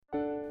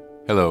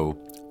Hello,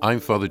 I'm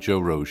Father Joe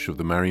Roche of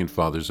the Marian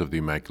Fathers of the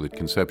Immaculate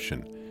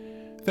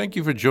Conception. Thank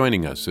you for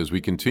joining us as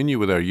we continue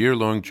with our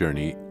year-long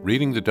journey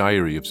reading the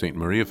diary of St.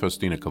 Maria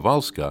Faustina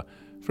Kowalska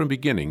from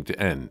beginning to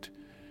end.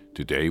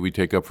 Today we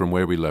take up from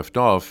where we left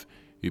off,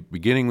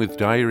 beginning with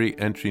diary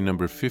entry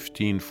number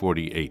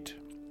 1548.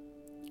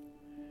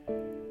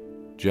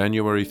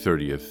 January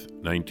 30th,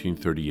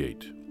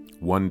 1938.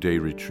 One-day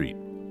retreat.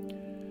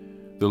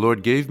 The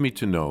Lord gave me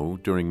to know,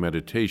 during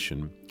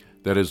meditation,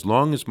 that as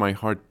long as my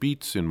heart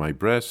beats in my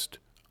breast,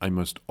 I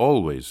must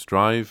always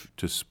strive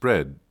to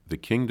spread the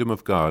kingdom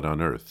of God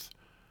on earth.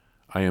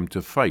 I am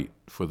to fight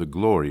for the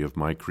glory of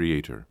my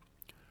Creator.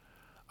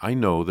 I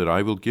know that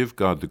I will give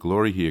God the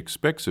glory He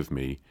expects of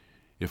me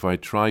if I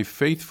try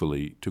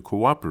faithfully to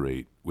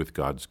cooperate with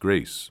God's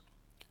grace.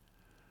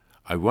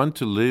 I want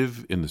to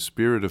live in the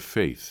spirit of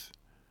faith.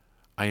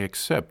 I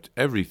accept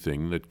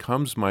everything that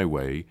comes my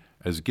way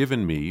as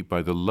given me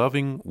by the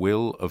loving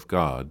will of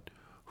God,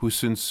 who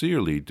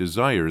sincerely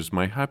desires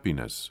my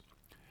happiness.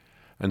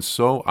 And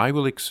so I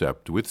will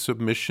accept with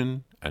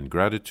submission and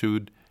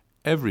gratitude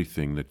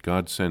everything that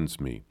God sends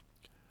me.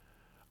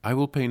 I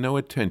will pay no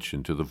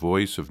attention to the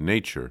voice of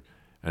nature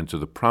and to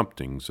the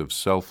promptings of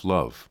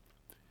self-love.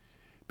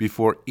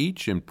 Before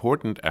each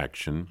important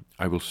action,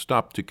 I will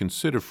stop to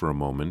consider for a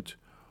moment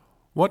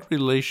what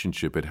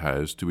relationship it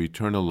has to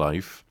eternal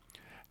life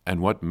and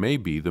what may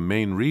be the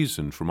main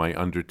reason for my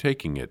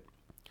undertaking it.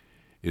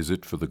 Is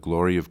it for the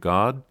glory of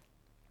God,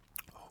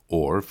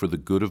 or for the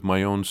good of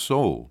my own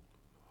soul,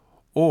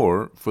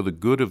 or for the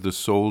good of the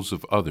souls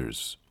of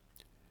others?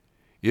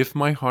 If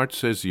my heart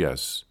says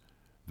yes,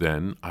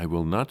 then I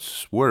will not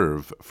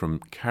swerve from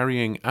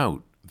carrying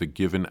out the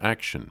given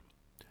action,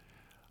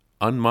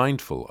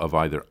 unmindful of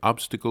either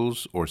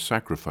obstacles or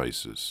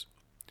sacrifices.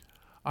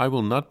 I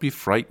will not be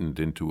frightened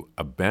into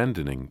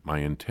abandoning my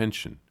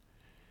intention.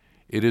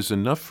 It is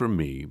enough for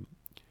me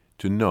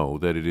to know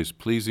that it is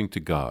pleasing to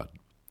God.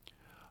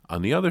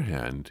 On the other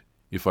hand,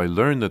 if I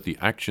learn that the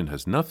action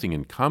has nothing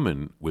in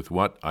common with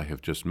what I have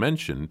just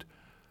mentioned,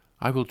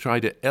 I will try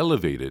to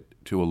elevate it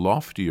to a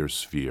loftier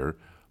sphere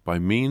by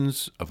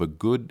means of a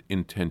good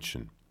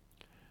intention.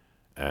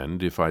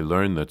 And if I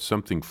learn that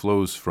something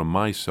flows from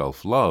my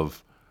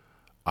self-love,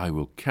 I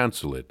will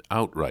cancel it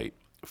outright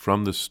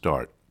from the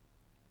start.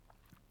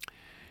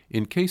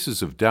 In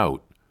cases of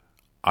doubt,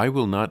 I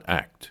will not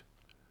act,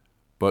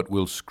 but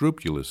will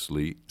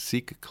scrupulously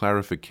seek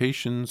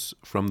clarifications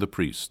from the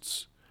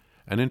priests,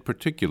 and in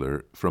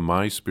particular from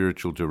my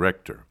spiritual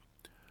director.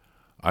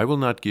 I will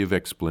not give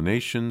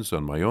explanations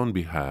on my own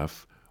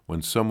behalf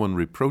when someone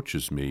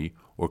reproaches me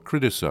or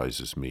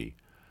criticizes me,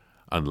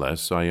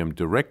 unless I am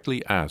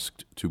directly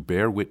asked to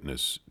bear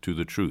witness to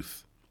the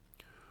truth.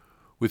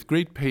 With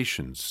great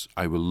patience,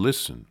 I will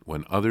listen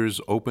when others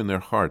open their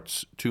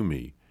hearts to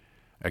me,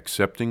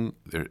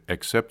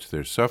 accept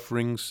their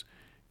sufferings,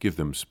 give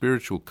them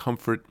spiritual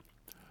comfort,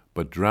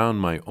 but drown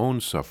my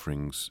own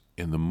sufferings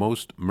in the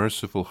most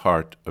merciful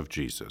heart of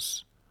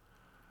Jesus.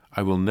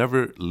 I will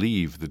never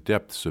leave the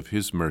depths of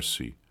His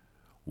mercy,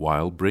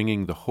 while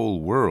bringing the whole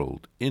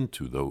world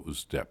into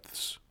those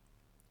depths.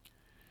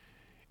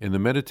 In the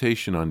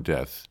meditation on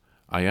death,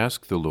 I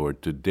ask the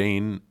Lord to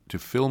deign to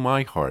fill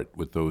my heart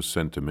with those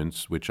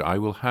sentiments which I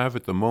will have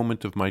at the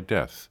moment of my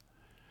death.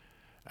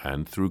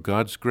 And through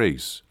God's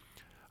grace,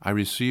 I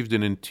received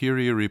an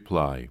interior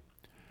reply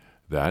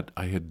that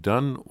I had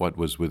done what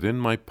was within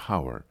my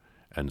power,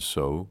 and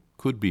so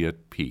could be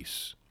at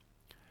peace.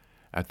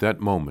 At that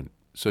moment,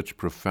 such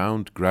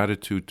profound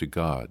gratitude to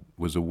God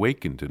was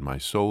awakened in my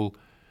soul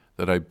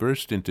that I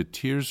burst into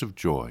tears of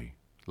joy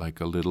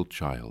like a little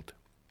child.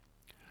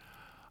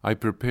 I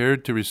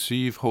prepared to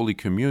receive Holy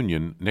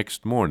Communion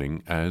next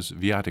morning as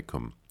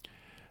viaticum,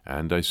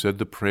 and I said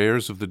the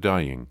prayers of the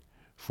dying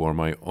for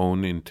my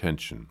own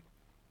intention.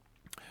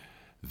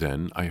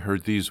 Then I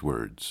heard these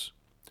words: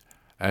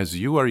 "As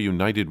you are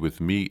united with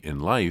me in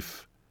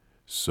life,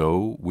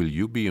 so will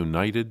you be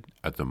united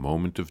at the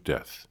moment of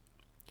death."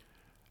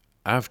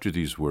 After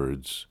these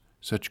words,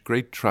 such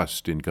great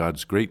trust in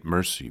God's great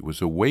mercy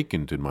was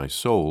awakened in my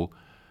soul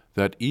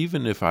that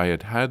even if I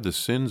had had the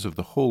sins of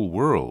the whole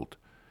world,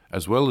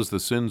 as well as the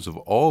sins of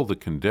all the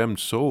condemned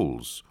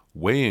souls,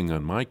 weighing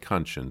on my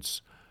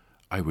conscience,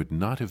 I would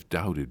not have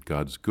doubted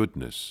God's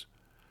goodness,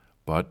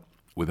 but,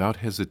 without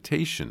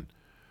hesitation,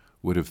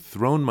 would have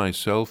thrown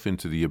myself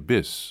into the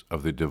abyss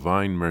of the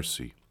divine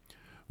mercy,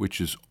 which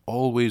is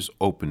always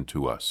open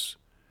to us,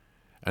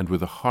 and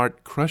with a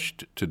heart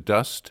crushed to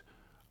dust,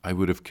 I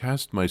would have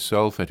cast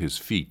myself at His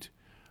feet,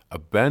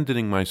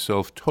 abandoning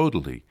myself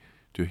totally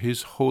to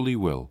His holy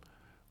will,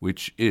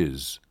 which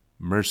is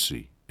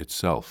mercy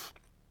itself.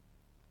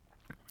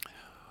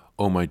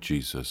 O my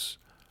Jesus,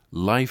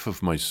 life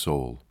of my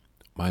soul,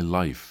 my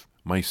life,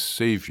 my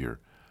Savior,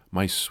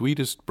 my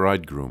sweetest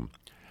bridegroom,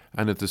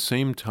 and at the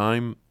same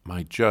time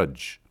my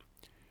judge,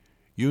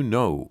 you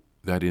know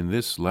that in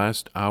this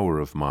last hour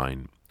of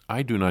mine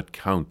I do not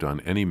count on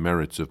any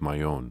merits of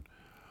my own,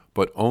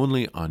 but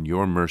only on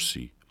your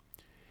mercy.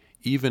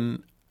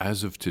 Even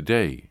as of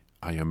today,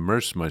 I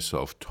immerse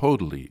myself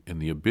totally in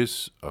the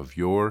abyss of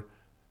your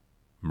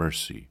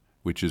mercy,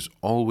 which is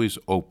always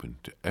open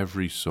to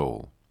every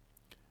soul.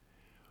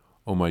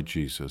 O my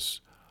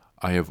Jesus,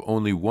 I have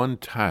only one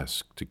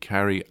task to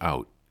carry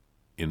out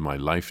in my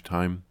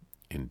lifetime,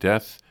 in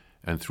death,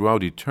 and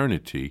throughout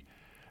eternity,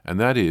 and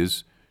that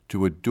is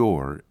to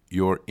adore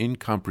your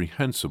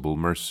incomprehensible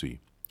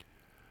mercy.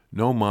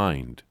 No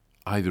mind,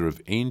 either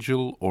of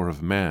angel or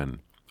of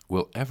man,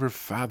 will ever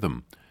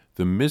fathom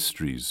the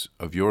mysteries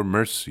of your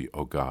mercy,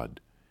 O God.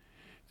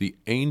 The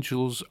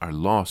angels are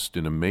lost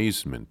in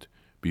amazement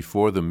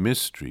before the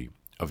mystery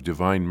of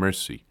divine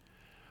mercy,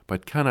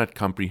 but cannot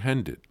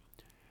comprehend it.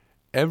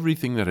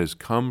 Everything that has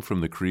come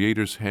from the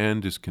Creator's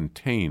hand is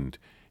contained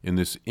in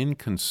this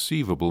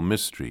inconceivable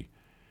mystery,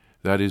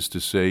 that is to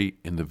say,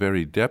 in the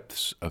very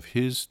depths of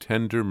His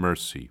tender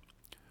mercy.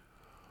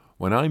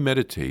 When I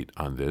meditate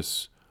on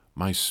this,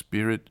 my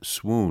spirit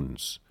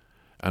swoons,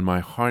 and my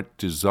heart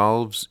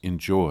dissolves in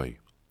joy.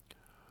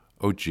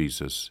 O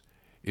Jesus,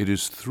 it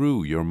is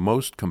through your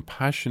most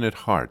compassionate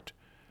heart,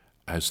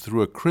 as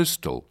through a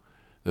crystal,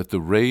 that the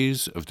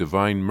rays of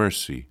divine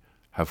mercy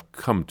have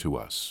come to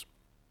us.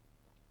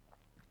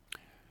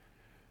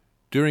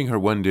 During her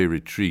one-day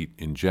retreat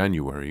in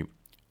January,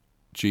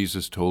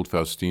 Jesus told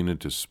Faustina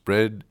to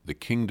spread the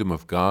kingdom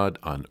of God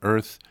on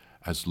earth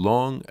as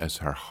long as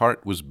her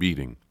heart was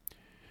beating.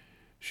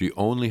 She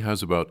only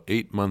has about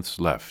 8 months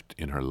left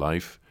in her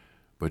life,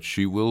 but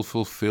she will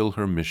fulfill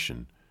her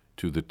mission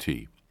to the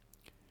T.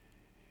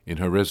 In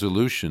her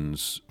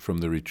resolutions from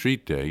the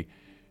retreat day,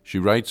 she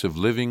writes of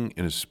living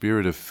in a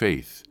spirit of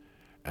faith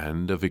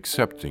and of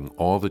accepting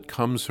all that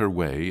comes her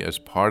way as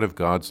part of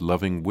God's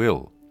loving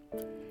will,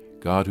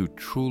 God who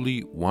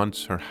truly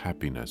wants her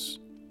happiness.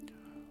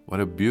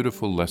 What a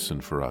beautiful lesson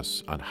for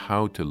us on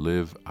how to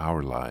live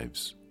our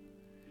lives.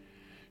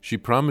 She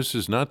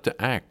promises not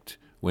to act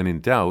when in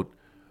doubt,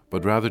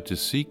 but rather to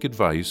seek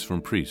advice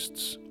from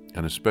priests,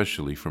 and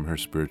especially from her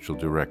spiritual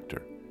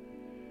director.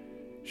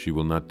 She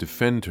will not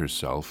defend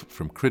herself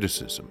from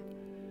criticism.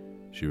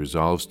 She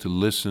resolves to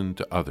listen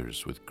to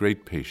others with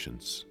great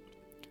patience.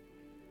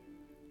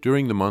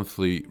 During the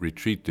monthly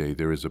retreat day,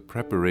 there is a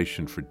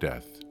preparation for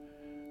death.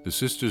 The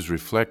sisters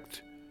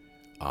reflect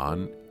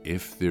on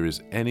if there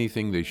is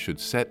anything they should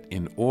set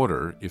in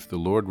order if the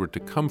Lord were to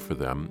come for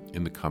them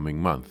in the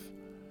coming month.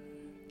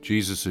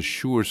 Jesus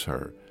assures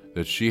her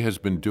that she has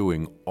been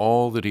doing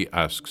all that He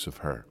asks of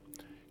her.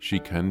 She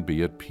can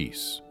be at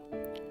peace.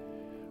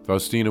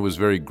 Faustina was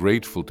very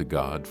grateful to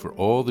God for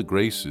all the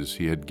graces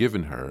He had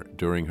given her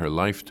during her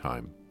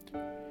lifetime.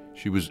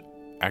 She was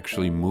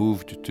actually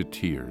moved to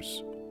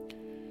tears.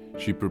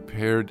 She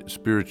prepared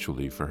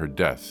spiritually for her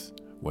death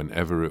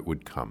whenever it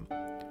would come.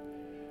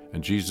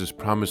 And Jesus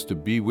promised to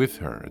be with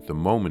her at the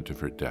moment of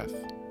her death.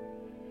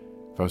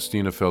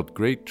 Faustina felt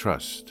great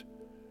trust,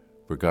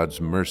 for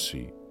God's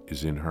mercy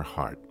is in her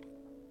heart.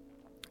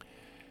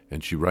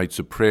 And she writes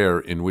a prayer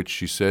in which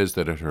she says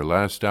that at her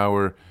last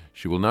hour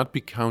she will not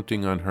be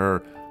counting on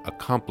her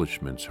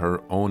accomplishments,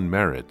 her own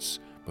merits,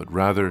 but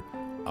rather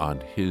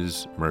on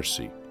His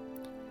mercy.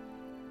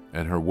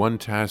 And her one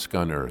task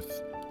on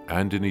earth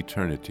and in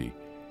eternity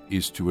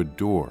is to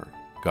adore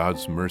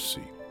God's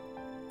mercy.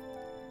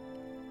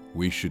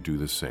 We should do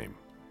the same.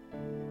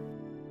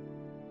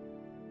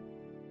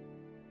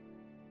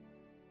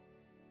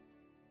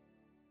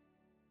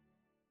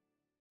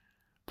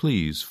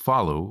 Please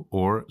follow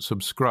or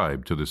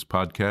subscribe to this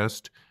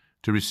podcast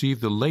to receive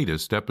the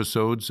latest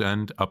episodes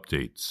and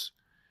updates.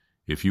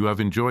 If you have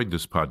enjoyed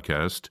this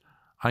podcast,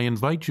 I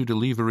invite you to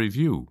leave a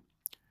review.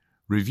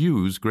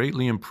 Reviews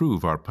greatly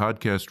improve our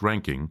podcast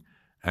ranking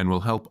and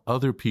will help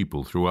other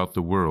people throughout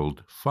the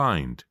world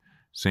find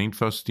St.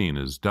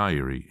 Faustina's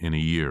Diary in a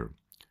Year.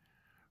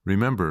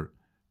 Remember,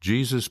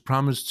 Jesus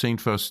promised St.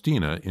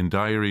 Faustina in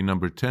Diary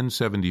number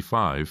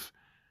 1075,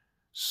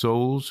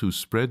 souls who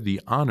spread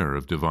the honor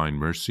of divine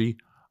mercy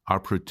are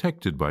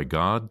protected by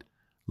God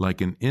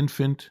like an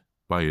infant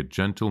by a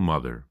gentle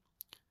mother.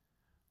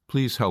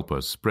 Please help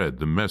us spread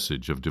the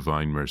message of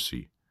divine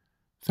mercy.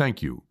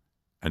 Thank you,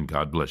 and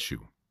God bless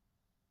you.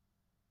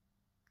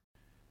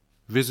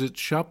 Visit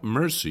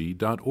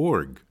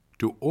shopmercy.org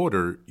to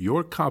order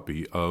your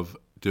copy of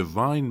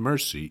Divine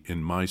Mercy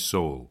in My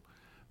Soul,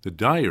 the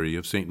Diary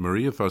of St.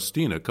 Maria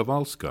Faustina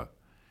Kowalska.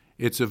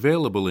 It's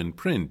available in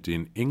print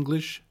in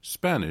English,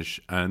 Spanish,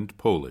 and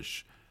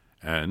Polish,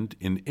 and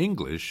in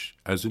English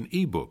as an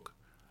e-book,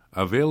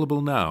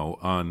 available now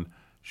on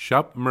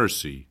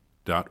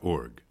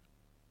shopmercy.org.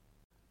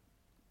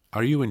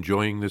 Are you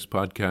enjoying this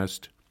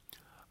podcast?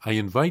 I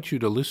invite you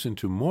to listen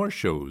to more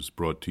shows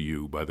brought to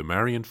you by the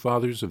Marian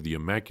Fathers of the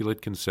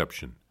Immaculate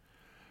Conception.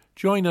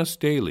 Join us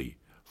daily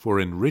for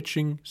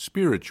enriching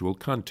spiritual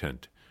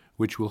content,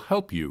 which will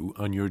help you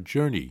on your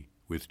journey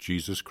with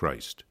Jesus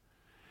Christ.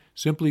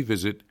 Simply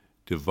visit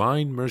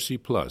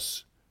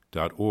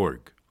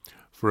DivineMercyPlus.org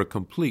for a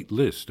complete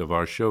list of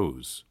our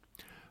shows.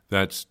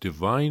 That's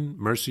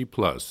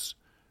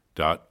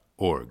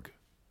DivineMercyPlus.org.